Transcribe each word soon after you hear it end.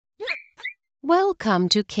Welcome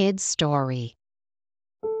to Kids Story.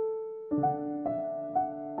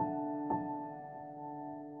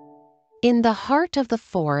 In the heart of the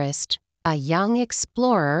forest, a young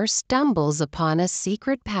explorer stumbles upon a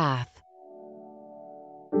secret path.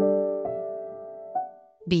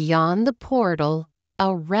 Beyond the portal,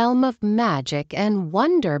 a realm of magic and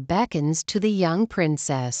wonder beckons to the young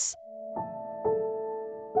princess.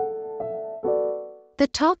 The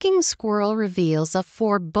talking squirrel reveals a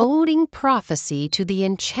foreboding prophecy to the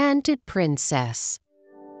enchanted princess.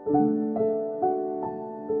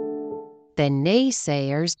 The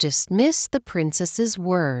naysayers dismiss the princess's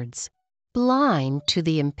words, blind to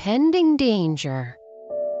the impending danger.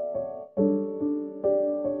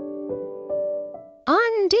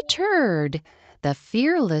 Undeterred, the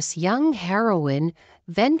fearless young heroine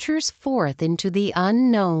ventures forth into the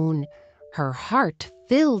unknown, her heart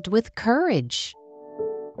filled with courage.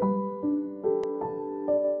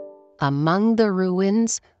 Among the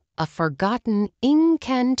ruins, a forgotten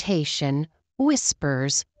incantation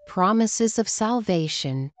whispers promises of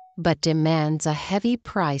salvation, but demands a heavy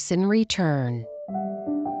price in return.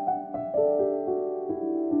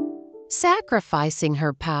 Sacrificing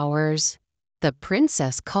her powers, the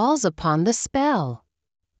princess calls upon the spell,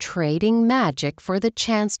 trading magic for the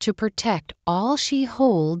chance to protect all she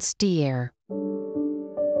holds dear.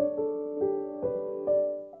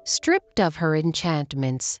 Stripped of her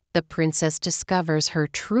enchantments, the princess discovers her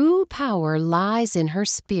true power lies in her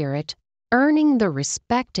spirit, earning the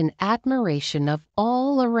respect and admiration of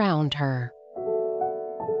all around her.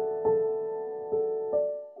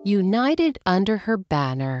 United under her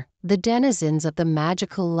banner, the denizens of the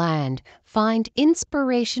magical land find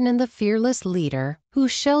inspiration in the fearless leader who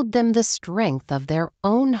showed them the strength of their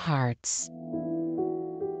own hearts.